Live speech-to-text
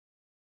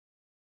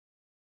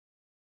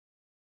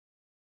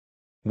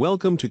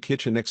Welcome to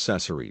Kitchen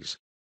Accessories.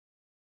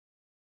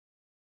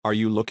 Are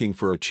you looking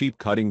for a cheap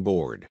cutting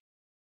board?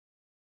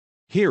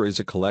 Here is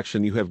a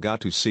collection you have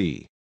got to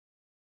see.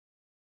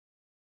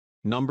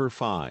 Number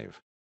 5.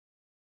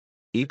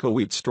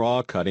 EcoWheat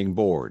Straw Cutting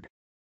Board.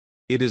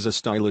 It is a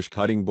stylish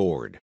cutting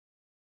board.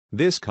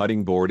 This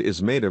cutting board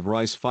is made of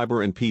rice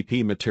fiber and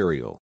PP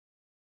material.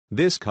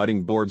 This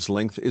cutting board's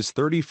length is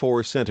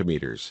 34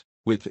 centimeters,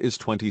 width is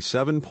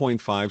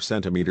 27.5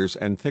 centimeters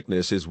and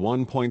thickness is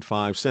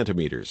 1.5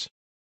 centimeters.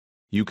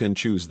 You can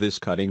choose this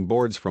cutting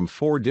boards from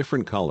 4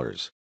 different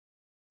colors.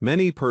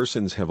 Many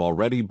persons have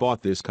already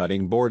bought this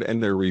cutting board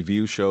and their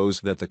review shows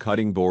that the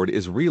cutting board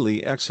is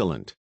really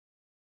excellent.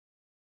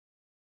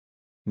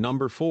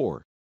 Number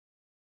 4.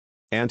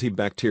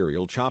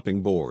 Antibacterial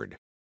Chopping Board.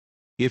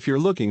 If you're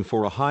looking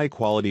for a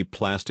high-quality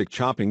plastic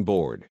chopping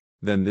board,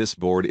 then this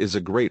board is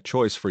a great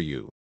choice for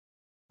you.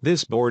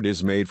 This board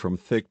is made from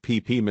thick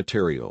PP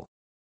material,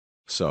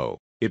 so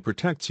it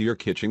protects your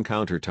kitchen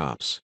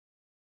countertops.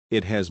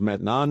 It has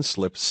matte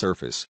non-slip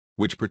surface,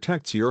 which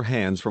protects your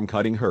hands from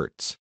cutting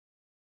hurts.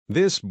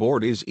 This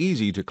board is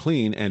easy to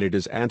clean and it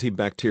is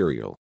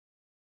antibacterial.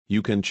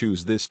 You can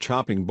choose this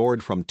chopping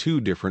board from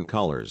 2 different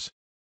colors.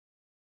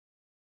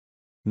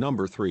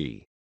 Number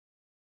 3.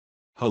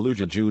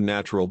 Halujaju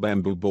Natural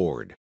Bamboo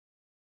Board.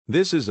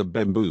 This is a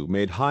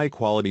bamboo-made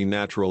high-quality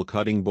natural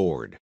cutting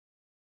board.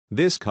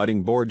 This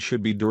cutting board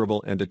should be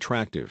durable and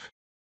attractive.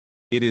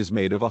 It is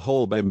made of a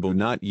whole bamboo,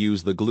 not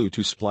use the glue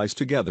to splice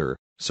together,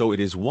 so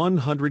it is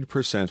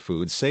 100%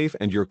 food safe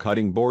and your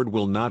cutting board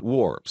will not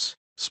warps,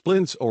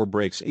 splints or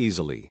breaks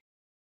easily.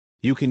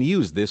 You can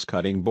use this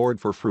cutting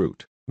board for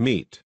fruit,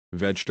 meat,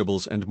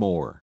 vegetables and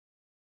more.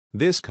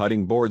 This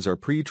cutting boards are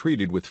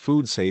pre-treated with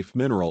food-safe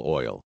mineral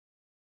oil.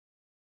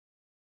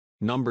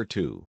 Number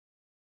 2.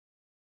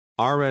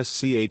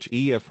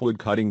 RSCHEF Wood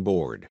Cutting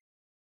Board.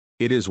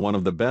 It is one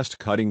of the best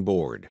cutting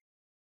board.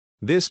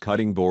 This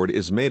cutting board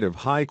is made of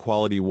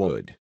high-quality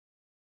wood.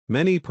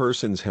 Many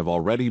persons have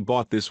already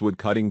bought this wood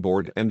cutting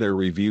board and their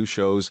review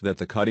shows that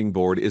the cutting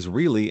board is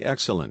really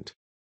excellent.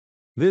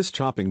 This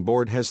chopping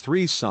board has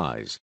 3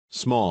 sizes,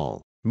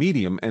 small,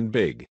 medium and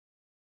big.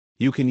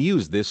 You can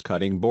use this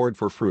cutting board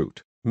for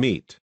fruit,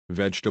 meat,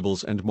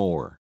 vegetables and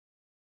more.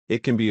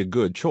 It can be a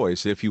good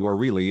choice if you are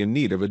really in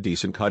need of a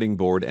decent cutting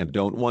board and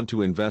don't want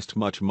to invest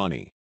much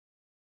money.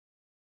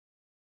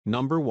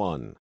 Number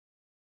 1.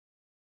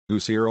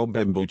 Usiro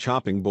Bamboo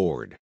Chopping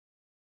Board.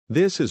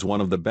 This is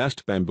one of the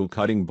best bamboo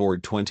cutting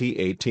board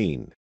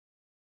 2018.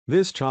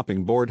 This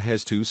chopping board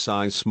has 2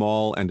 sizes,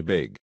 small and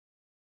big.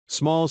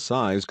 Small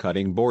size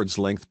cutting board's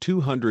length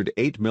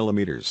 208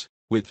 mm,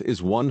 width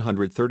is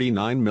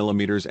 139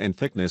 mm and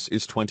thickness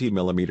is 20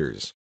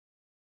 mm.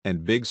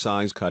 And big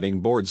size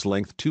cutting board's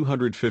length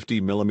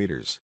 250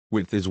 mm,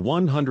 width is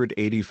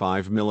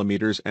 185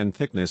 mm and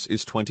thickness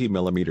is 20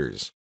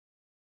 mm.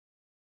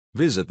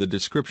 Visit the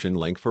description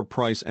link for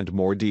price and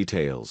more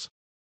details.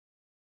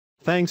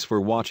 Thanks for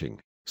watching.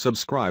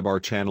 Subscribe our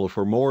channel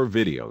for more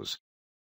videos.